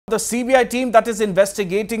The CBI team that is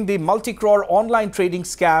investigating the multi-crore online trading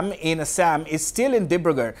scam in Assam is still in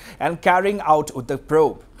Dibrugarh and carrying out the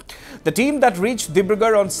probe. The team that reached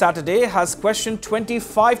Dibrugarh on Saturday has questioned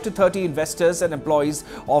 25 to 30 investors and employees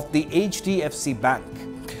of the HDFC Bank.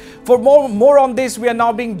 For more on this, we are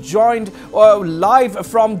now being joined live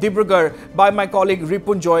from Dibrugarh by my colleague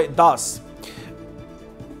Ripunjoy Das.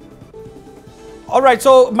 All right,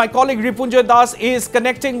 so my colleague Ripunjoy Das is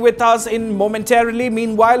connecting with us momentarily.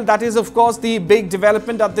 Meanwhile, that is, of course, the big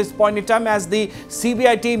development at this point in time, as the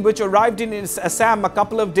CBI team, which arrived in Assam a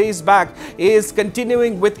couple of days back, is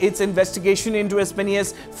continuing with its investigation into as many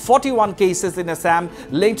as 41 cases in Assam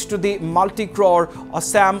linked to the multi-crore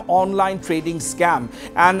Assam online trading scam.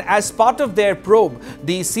 And as part of their probe,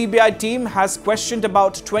 the CBI team has questioned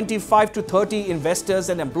about 25 to 30 investors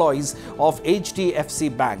and employees of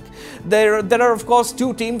HDFC Bank. There are, of course,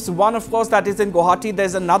 two teams. One, of course, that is in Guwahati.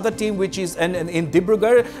 There's another team which is in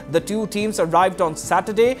Dibrugarh. The two teams arrived on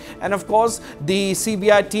Saturday. And, of course, the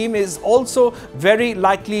CBI team is also very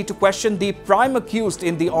likely to question the prime accused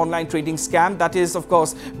in the online trading scam. That is, of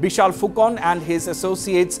course, Bishal Phukon and his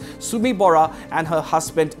associates Sumi Bora and her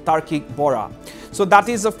husband Tarkik Bora. So that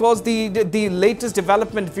is, of course, the latest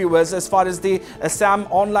development, viewers, as far as the Assam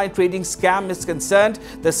online trading scam is concerned.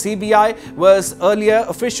 The CBI was earlier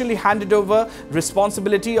officially handed over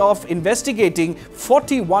responsibility of investigating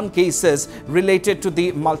 41 cases related to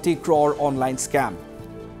the multi-crore online scam.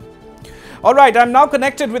 All right, I'm now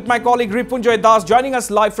connected with my colleague Ripunjoy Das, joining us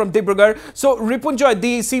live from Dibrugarh. So, Ripunjoy,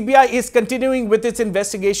 the CBI is continuing with its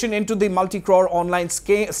investigation into the multi-crore online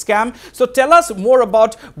scam. So, tell us more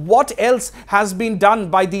about what else has been done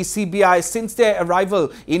by the CBI since their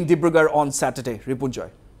arrival in Dibrugarh on Saturday. Ripunjoy.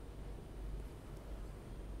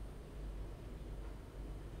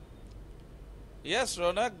 Yes,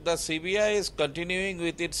 Ronak, the CBI is continuing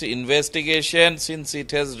with its investigation since it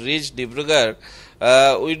has reached Dibrugarh.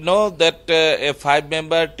 We know that a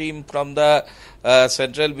 5-member team from the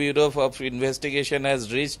Central Bureau of Investigation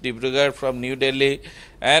has reached Dibrugarh from New Delhi,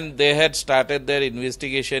 and they had started their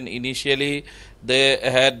investigation. Initially, they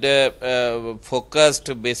had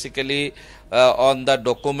focused basically on the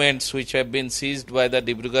documents which have been seized by the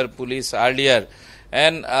Dibrugarh police earlier.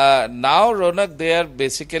 And now, Ronak, they are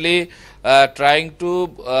basically trying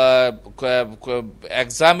to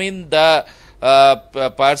examine the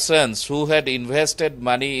persons who had invested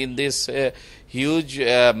money in this huge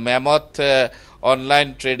mammoth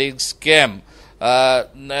online trading scam.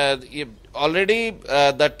 Already,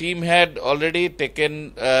 the team had already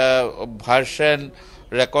taken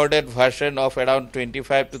recorded version of around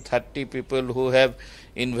 25 to 30 people who have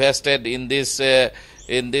invested in this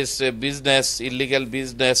business, illegal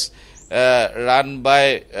business run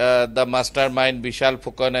by the mastermind Bishal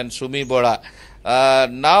Phukon and Sumi Bora.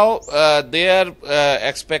 Now they are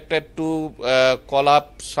expected to call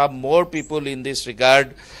up some more people in this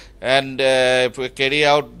regard and carry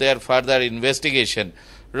out their further investigation.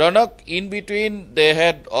 Ronak, in between, they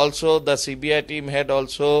had also, the CBI team had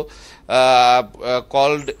also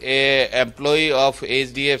called a employee of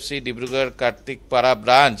HDFC Dibrugarh Kartikpara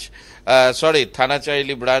branch, Thana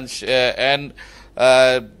Chaili branch, and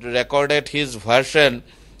recorded his version.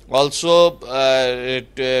 Also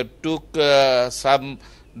took some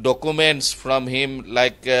documents from him,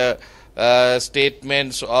 like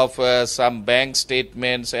statements of some bank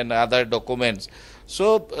statements and other documents.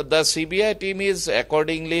 So the CBI team is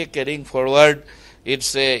accordingly carrying forward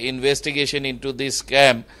its investigation into this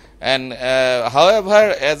scam. And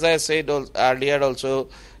however, as I said earlier also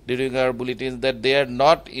during our bulletins, that they are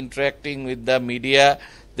not interacting with the media.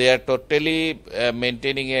 They are totally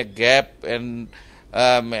maintaining a gap and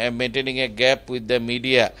maintaining a gap with the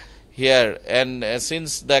media here. And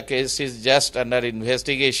since the case is just under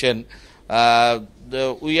investigation,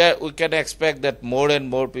 we can expect that more and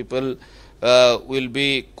more people will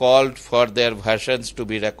be called for their versions to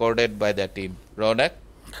be recorded by the team. Ronak?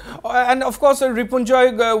 And of course,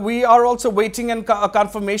 Ripunjoy, we are also waiting a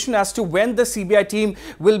confirmation as to when the CBI team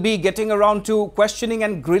will be getting around to questioning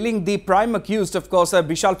and grilling the prime accused, of course,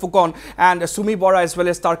 Bishal Phukon and Sumi Bora as well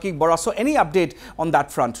as Tarkik Bora. So any update on that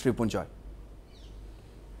front, Ripunjoy?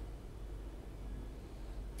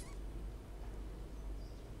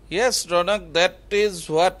 Yes, Ronak, that is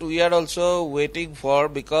what we are also waiting for,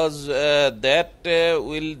 because that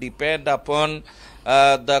will depend upon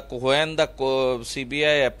when the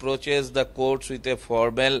CBI approaches the courts with a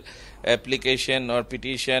formal application or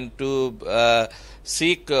petition to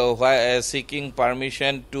seeking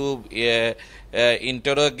permission to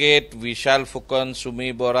interrogate Vishal Phukon,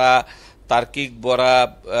 Sumi Bora, Tarkik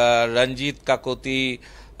Bora, Ranjit Kakoti,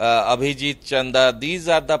 Abhijit Chanda. These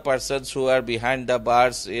are the persons who are behind the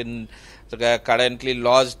bars in currently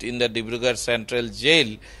lodged in the Dibrugarh Central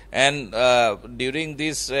Jail, and during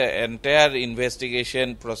this entire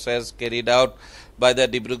investigation process carried out by the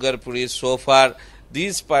Dibrugarh police so far,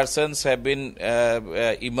 these persons have been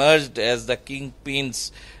emerged as the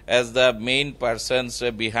kingpins, as the main persons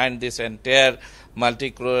behind this entire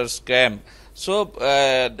multi-crore scam. So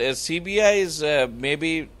the CBI is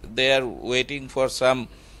maybe they are waiting for some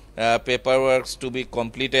paperwork to be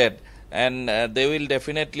completed, and they will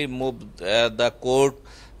definitely move the court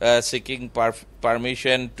seeking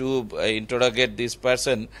permission to interrogate this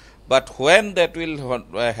person. But when that will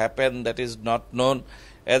happen, that is not known.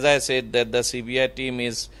 As I said, that the CBI team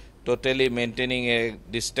is totally maintaining a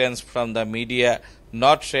distance from the media,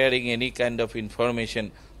 not sharing any kind of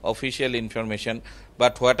information, official information.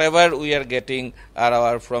 But whatever we are getting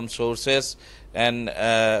are from sources, and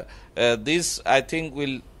this I think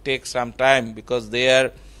will take some time, because they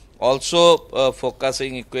are also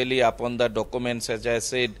focusing equally upon the documents, as I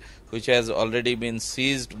said, which has already been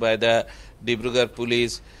seized by the Dibrugarh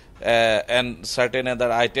police, and certain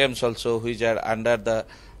other items also which are under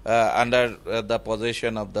the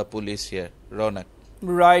possession of the police here. Ronak.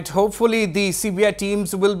 Right. Hopefully, the CBI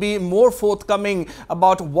teams will be more forthcoming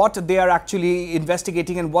about what they are actually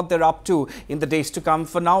investigating and what they're up to in the days to come.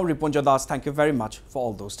 For now, Ripunja Das, thank you very much for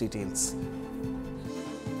all those details.